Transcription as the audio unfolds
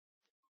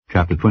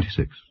Chapter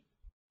 26.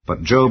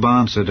 But Job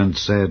answered and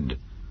said,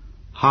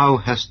 How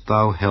hast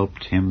thou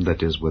helped him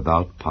that is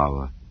without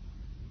power?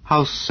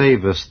 How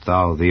savest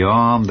thou the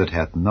arm that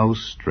hath no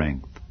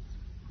strength?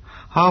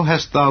 How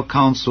hast thou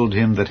counselled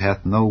him that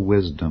hath no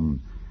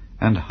wisdom?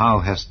 And how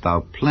hast thou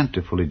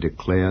plentifully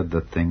declared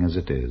the thing as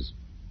it is?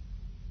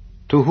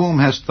 To whom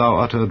hast thou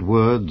uttered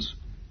words,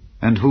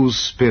 and whose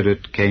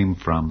spirit came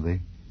from thee?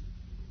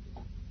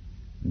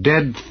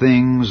 Dead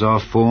things are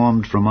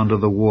formed from under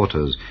the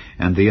waters,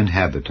 and the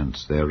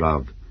inhabitants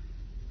thereof.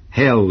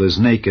 Hell is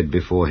naked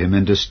before him,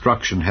 and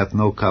destruction hath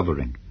no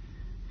covering.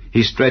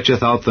 He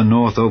stretcheth out the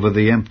north over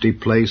the empty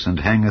place, and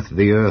hangeth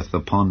the earth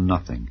upon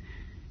nothing.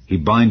 He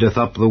bindeth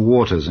up the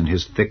waters in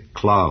his thick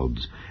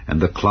clouds, and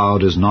the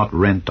cloud is not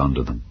rent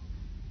under them.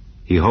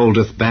 He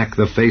holdeth back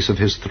the face of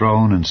his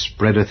throne, and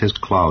spreadeth his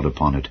cloud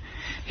upon it.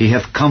 He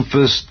hath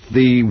compassed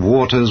the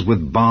waters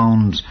with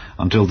bounds,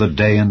 until the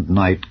day and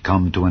night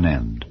come to an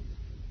end.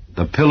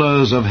 The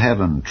pillars of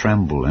heaven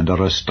tremble, and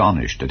are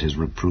astonished at his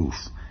reproof.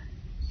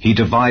 He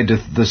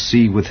divideth the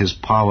sea with his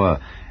power,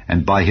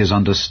 and by his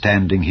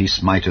understanding he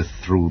smiteth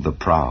through the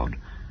proud.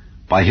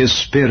 By his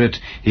spirit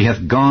he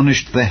hath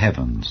garnished the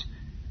heavens.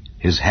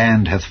 His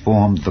hand hath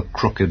formed the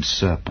crooked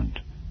serpent.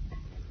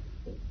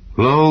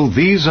 Lo,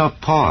 these are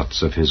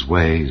parts of his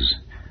ways,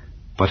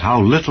 but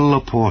how little a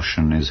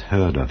portion is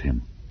heard of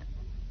him.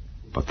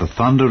 But the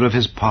thunder of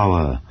his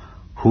power,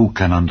 who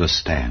can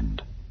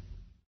understand?